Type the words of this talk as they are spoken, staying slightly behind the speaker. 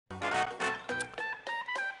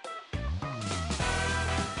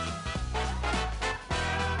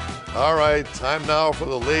All right, time now for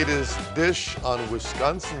the latest dish on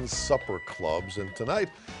Wisconsin's supper clubs. And tonight,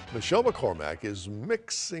 Michelle McCormack is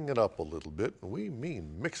mixing it up a little bit. We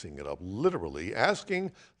mean mixing it up literally,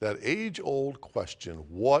 asking that age-old question,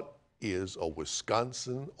 what is a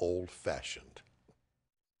Wisconsin old-fashioned?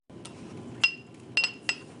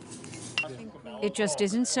 It just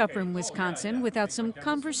isn't supper in Wisconsin without some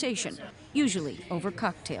conversation, usually over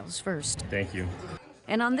cocktails first. Thank you.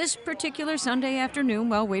 And on this particular Sunday afternoon,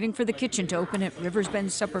 while waiting for the kitchen to open at Rivers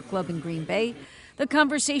Bend Supper Club in Green Bay, the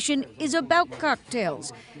conversation is about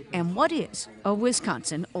cocktails and what is a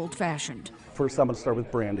Wisconsin old-fashioned. First, I'm going to start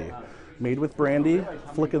with brandy. Made with brandy,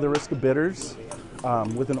 flick of the risk of bitters,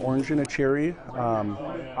 with an orange and a cherry.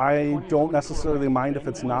 I don't necessarily mind if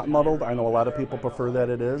it's not muddled. I know a lot of people prefer that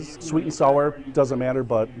it is. Sweet and sour, doesn't matter,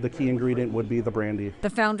 but the key ingredient would be the brandy.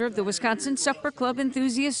 The founder of the Wisconsin Supper Club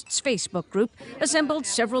Enthusiasts Facebook group assembled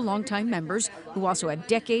several longtime members who also had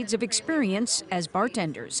decades of experience as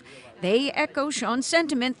bartenders. They echo Sean's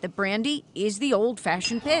sentiment that brandy is the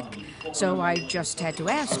old-fashioned pick. So I just had to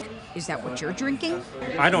ask, is that what you're drinking?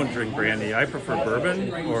 I don't drink brandy. I prefer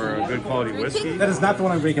bourbon or a good quality whiskey. That is not the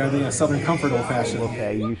one I'm drinking. I think a Southern Comfort Old Fashioned. Okay,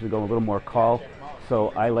 I usually go a little more call, so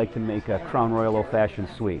I like to make a Crown Royal Old Fashioned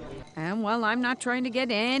sweet. And while I'm not trying to get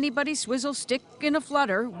anybody's swizzle stick in a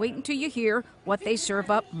flutter, wait until you hear what they serve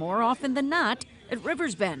up more often than not at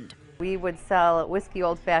Rivers Bend. We would sell whiskey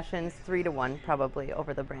old fashions 3-to-1 probably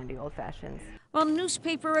over the brandy old fashions. While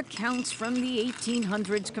newspaper accounts from the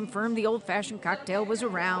 1800s confirm the old-fashioned cocktail was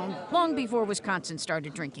around long before Wisconsin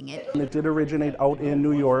started drinking it. It did originate out in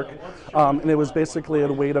New York, and it was basically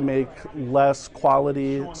a way to make less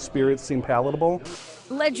quality spirits seem palatable.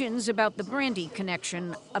 Legends about the brandy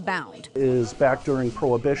connection abound. Is back during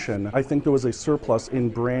Prohibition. I think there was a surplus in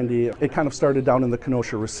brandy. It kind of started down in the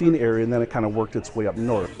Kenosha Racine area, and then it kind of worked its way up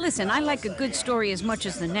north. Listen, I like a good story as much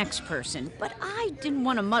as the next person, but I didn't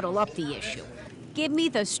want to muddle up the issue. Give me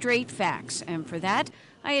the straight facts, and for that,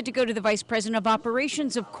 I had to go to the Vice President of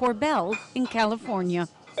Operations of Korbel in California.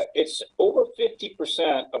 It's over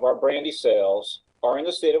 50% of our brandy sales are in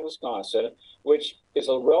the state of Wisconsin, which is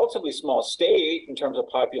a relatively small state in terms of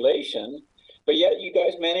population, but yet you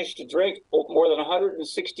guys managed to drink more than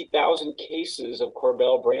 160,000 cases of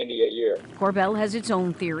Korbel brandy a year. Korbel has its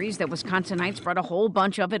own theories that Wisconsinites brought a whole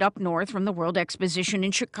bunch of it up north from the World Exposition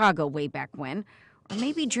in Chicago way back when. Or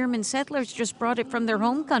maybe German settlers just brought it from their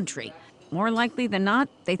home country. More likely than not,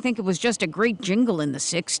 they think it was just a great jingle in the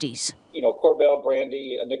 60s. You know, Korbel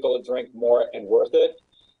brandy, a nickel a drink more and worth it.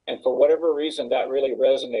 And for whatever reason, that really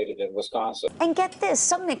resonated in Wisconsin. And get this,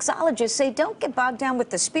 some mixologists say don't get bogged down with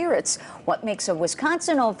the spirits. What makes a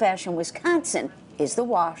Wisconsin old-fashioned Wisconsin is the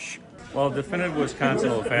wash. Well, definitive Wisconsin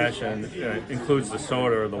Old Fashioned includes the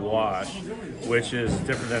soda or the wash, which is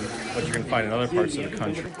different than what you can find in other parts of the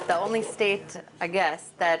country. The only state, I guess,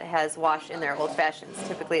 that has wash in their old fashions.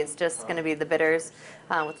 Typically, it's just going to be the bitters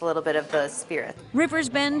with a little bit of the spirit. Rivers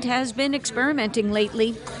Bend has been experimenting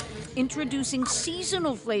lately, introducing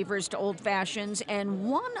seasonal flavors to old fashions, and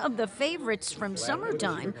one of the favorites from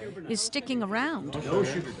summertime is sticking around.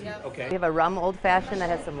 We have a rum old fashioned that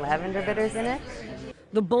has some lavender bitters in it.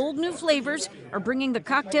 The bold new flavors are bringing the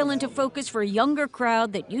cocktail into focus for a younger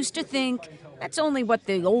crowd that used to think that's only what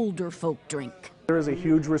the older folk drink. There is a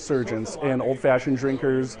huge resurgence in old-fashioned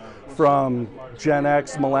drinkers from Gen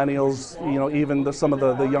X, millennials, you know, even some of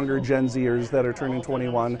the younger Gen Zers that are turning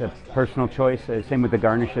 21. It's personal choice, same with the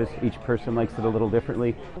garnishes. Each person likes it a little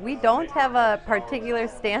differently. We don't have a particular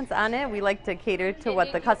stance on it. We like to cater to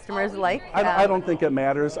what the customers like. I don't think it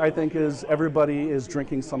matters. I think everybody is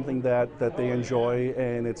drinking something that they enjoy,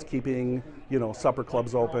 and it's keeping, you know, supper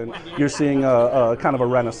clubs open. You're seeing a kind of a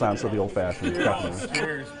renaissance of the old-fashioned.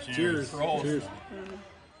 Cheers. Cheers. Cheers.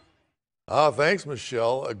 Thanks,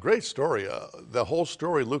 Michelle. A great story. The whole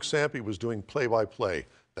story, Luke Sampe was doing play-by-play.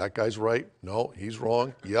 That guy's right. No, he's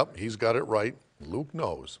wrong. Yep, he's got it right. Luke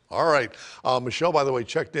knows. All right. Michelle, by the way,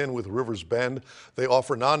 checked in with Rivers Bend. They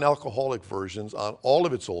offer non-alcoholic versions on all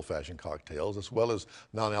of its old-fashioned cocktails, as well as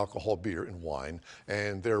non-alcohol beer and wine.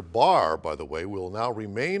 And their bar, by the way, will now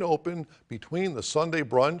remain open between the Sunday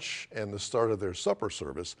brunch and the start of their supper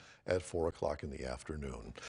service at 4 o'clock in the afternoon.